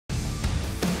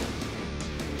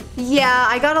Yeah,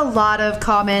 I got a lot of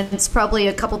comments, probably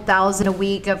a couple thousand a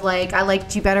week of like, I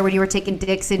liked you better when you were taking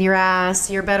dicks in your ass.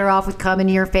 You're better off with cum in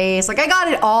your face. Like, I got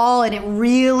it all, and it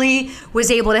really was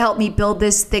able to help me build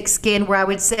this thick skin where I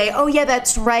would say, oh yeah,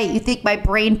 that's right. You think my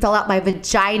brain fell out my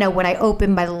vagina when I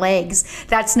opened my legs.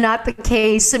 That's not the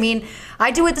case. I mean,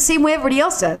 I do it the same way everybody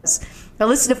else does. I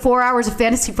listen to 4 hours of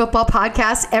fantasy football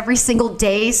podcasts every single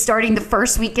day, starting the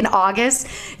first week in August.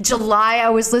 July, I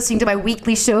was listening to my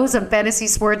weekly shows on fantasy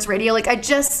sports radio. Like, I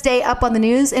just stay up on the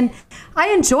news, and I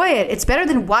enjoy it. It's better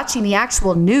than watching the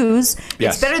actual news.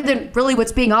 Yes. It's better than really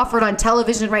what's being offered on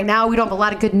television right now. We don't have a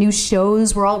lot of good news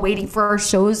shows. We're all waiting for our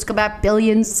shows to come back.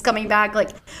 Billions is coming back.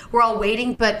 Like, we're all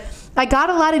waiting. But I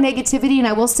got a lot of negativity, and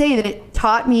I will say that it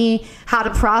taught me how to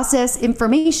process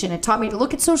information. It taught me to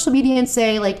look at social media and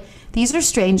say, like, these are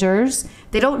strangers.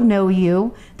 They don't know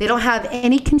you. They don't have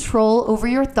any control over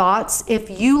your thoughts. If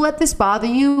you let this bother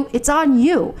you, it's on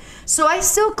you. So I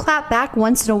still clap back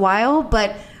once in a while,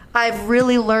 but I've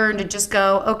really learned to just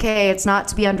go, okay, it's not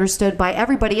to be understood by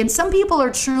everybody. And some people are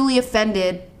truly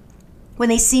offended when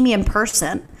they see me in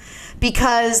person,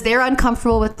 because they're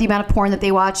uncomfortable with the amount of porn that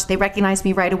they watch. They recognize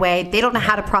me right away. They don't know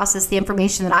how to process the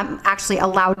information that I'm actually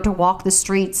allowed to walk the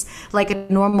streets like a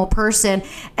normal person,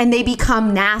 and they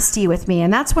become nasty with me.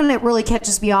 And that's when it really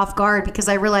catches me off guard, because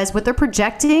I realize what they're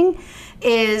projecting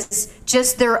is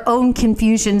just their own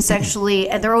confusion sexually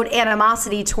and their own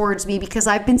animosity towards me, because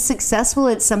I've been successful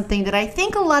at something that I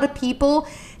think a lot of people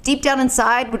deep down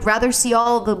inside would rather see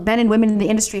all the men and women in the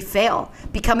industry fail,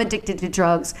 become addicted to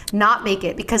drugs, not make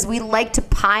it, because we like to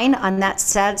pine on that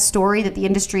sad story that the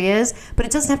industry is, but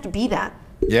it doesn't have to be that.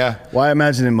 Yeah. Well, I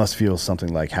imagine it must feel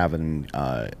something like having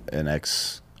an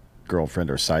ex-girlfriend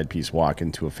or side piece walk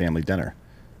into a family dinner.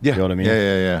 Yeah. You know what I mean?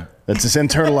 Yeah. That's this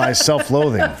internalized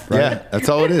self-loathing, right? Yeah, that's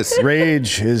all it is.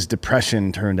 Rage is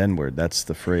depression turned inward. That's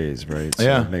the phrase, right? So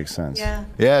Yeah. it makes sense. Yeah.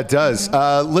 Yeah, it does.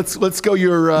 Let's go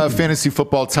your fantasy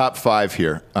football top 5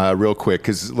 here real quick,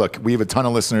 because, look, we have a ton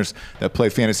of listeners that play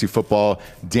fantasy football.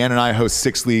 Dan and I host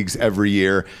 6 leagues every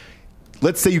year.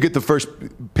 Let's say you get the first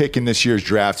pick in this year's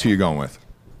draft. Who are you going with?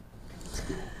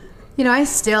 You know, I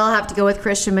still have to go with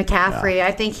Christian McCaffrey. Yeah.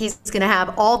 I think he's going to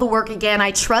have all the work again.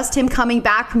 I trust him coming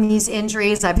back from these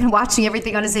injuries. I've been watching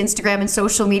everything on his Instagram and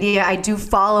social media. I do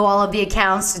follow all of the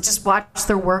accounts to just watch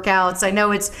their workouts. I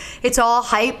know it's all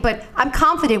hype, but I'm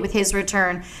confident with his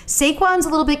return. Saquon's a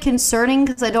little bit concerning,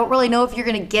 because I don't really know if you're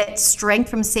going to get strength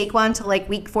from Saquon to like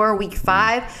week 4 or week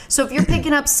 5. So if you're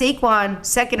picking up Saquon,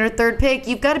 second or third pick,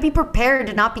 you've got to be prepared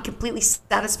to not be completely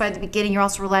satisfied at the beginning. You're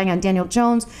also relying on Daniel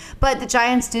Jones. But the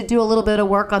Giants did do a little bit of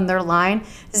work on their line.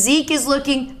 Zeke is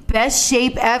looking best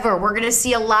shape ever. We're going to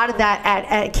see a lot of that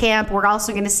at camp. We're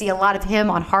also going to see a lot of him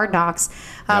on Hard Knocks.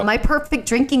 My perfect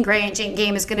drinking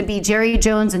game is going to be Jerry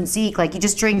Jones and Zeke. Like, you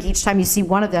just drink each time you see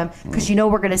one of them, because you know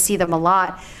we're going to see them a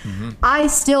lot. Mm-hmm. I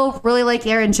still really like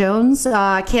Aaron Jones.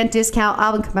 I can't discount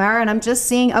Alvin Kamara, and I'm just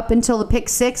seeing up until the pick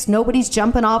 6, nobody's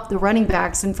jumping off the running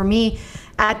backs. And for me,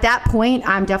 at that point,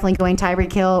 I'm definitely going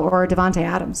Tyreek Hill or Devontae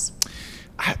Adams.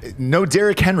 No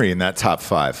Derrick Henry in that top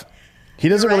 5. He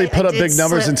doesn't really put up big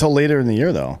numbers until later in the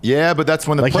year, though. Yeah, but that's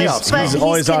when the playoffs He's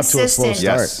always off to a slow start.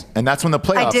 Yes, and that's when the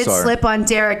playoffs are. I did slip on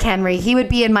Derrick Henry. He would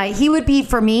be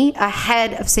for me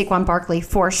ahead of Saquon Barkley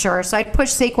for sure. So I'd push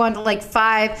Saquon to like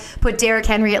 5, put Derrick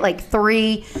Henry at like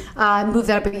 3, move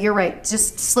that up. But you're right,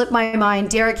 just slipped my mind.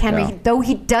 Derrick Henry, though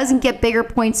he doesn't get bigger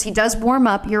points, he does warm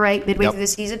up. You're right, midway through the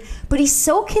season, but he's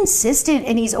so consistent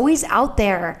and he's always out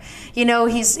there. You know,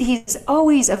 he's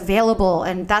always available,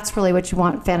 and that's really what you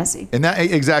want in fantasy. And that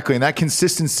exactly, and that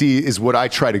consistency is what I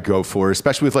try to go for,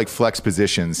 especially with like flex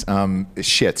positions.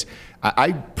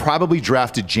 I probably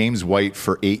drafted James White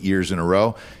for 8 years in a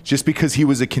row just because he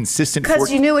was a consistent.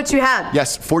 Because you knew what you had.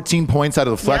 Yes, 14 points out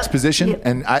of the flex position,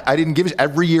 and I didn't give it.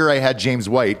 Every year I had James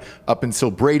White up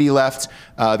until Brady left.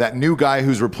 That new guy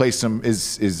who's replaced him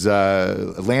is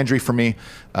Landry for me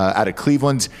out of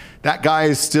Cleveland. That guy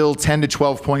is still 10 to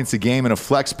 12 points a game in a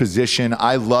flex position.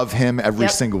 I love him every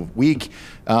single week.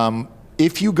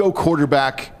 If you go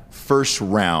quarterback first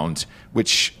round,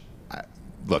 which,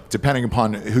 look, depending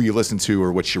upon who you listen to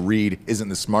or what you read, isn't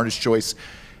the smartest choice,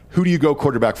 who do you go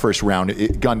quarterback first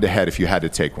round, gun to head, if you had to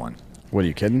take one? What, are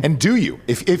you kidding? And do you?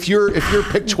 If you're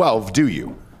pick 12, do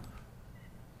you?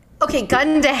 Okay,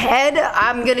 gun to head,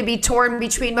 I'm going to be torn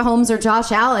between Mahomes or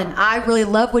Josh Allen. I really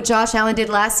love what Josh Allen did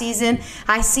last season.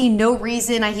 I see no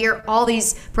reason. I hear all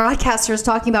these broadcasters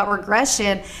talking about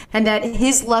regression and that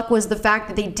his luck was the fact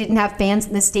that they didn't have fans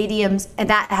in the stadiums and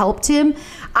that helped him.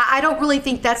 I don't really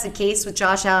think that's the case with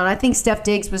Josh Allen. I think Steph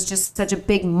Diggs was just such a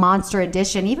big monster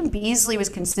addition. Even Beasley was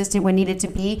consistent when needed to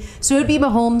be. So it would be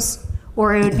Mahomes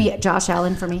or it would be Josh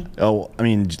Allen for me. Oh, I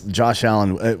mean, Josh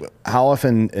Allen, how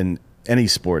often in any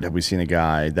sport have we seen a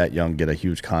guy that young get a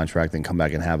huge contract and come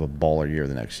back and have a baller year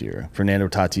the next year? Fernando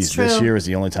Tatis this year is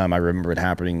the only time I remember it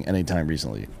happening anytime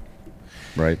recently.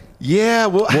 Right. Yeah.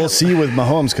 Well, we'll see with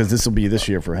Mahomes because this will be this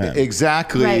year for him.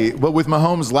 Exactly. Right. But with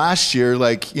Mahomes last year,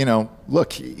 like, you know,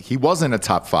 look, he wasn't a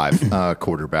top 5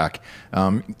 quarterback.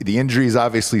 The injuries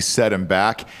obviously set him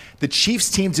back. The Chiefs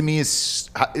team to me is,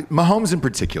 Mahomes in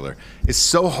particular, is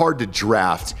so hard to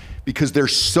draft because they're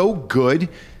so good.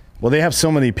 Well, they have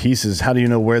so many pieces. How do you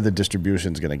know where the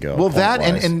distribution is going to go? Well, that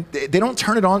and they don't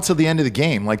turn it on till the end of the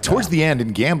game. Like towards the end,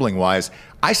 in gambling wise,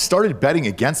 I started betting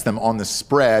against them on the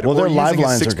spread. Well, or their live using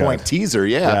lines a 6-point teaser.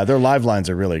 Yeah, their live lines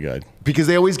are really good because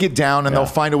they always get down and they'll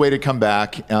find a way to come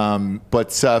back.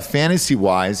 But fantasy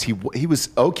wise, he was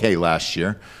okay last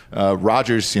year.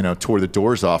 Rodgers, you know, tore the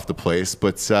doors off the place,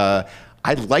 but.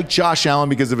 I like Josh Allen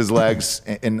because of his legs,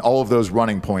 and all of those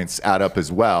running points add up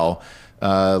as well.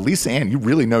 Lisa Ann, you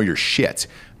really know your shit.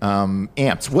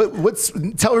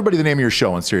 Amped. Tell everybody the name of your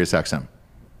show on SiriusXM.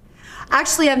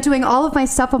 Actually, I'm doing all of my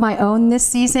stuff on my own this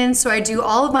season. So I do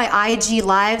all of my IG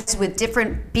lives with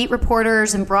different beat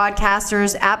reporters and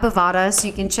broadcasters at Bovada. So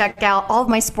you can check out all of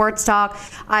my sports talk,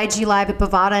 IG live at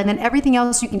Bovada, and then everything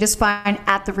else you can just find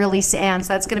at The Real Lisa Ann.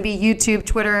 So that's going to be YouTube,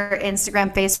 Twitter,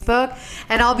 Instagram, Facebook.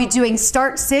 And I'll be doing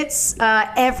start sits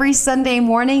every Sunday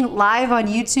morning live on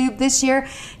YouTube this year.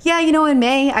 Yeah, you know, in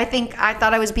May, I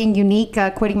thought I was being unique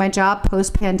quitting my job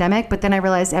post-pandemic, but then I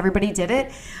realized everybody did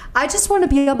it. I just want to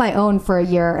be on my own for a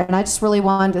year, and I just really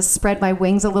wanted to spread my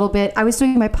wings a little bit. I was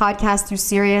doing my podcast through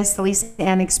Sirius, the Lisa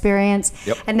Ann Experience,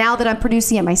 and now that I'm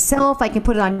producing it myself, I can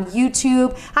put it on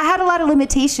YouTube. I had a lot of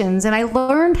limitations, and I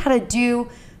learned how to do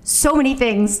so many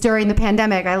things during the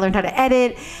pandemic. I learned how to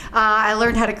edit. I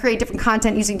learned how to create different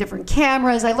content using different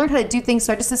cameras. I learned how to do things.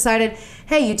 So I just decided,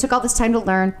 hey, you took all this time to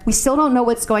learn. We still don't know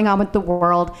what's going on with the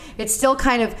world. It's still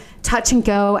kind of touch and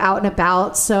go, out and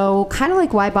about. So kind of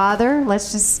like, why bother?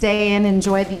 Let's just stay in and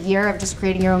enjoy the year of just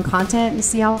creating your own content and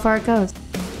see how far it goes.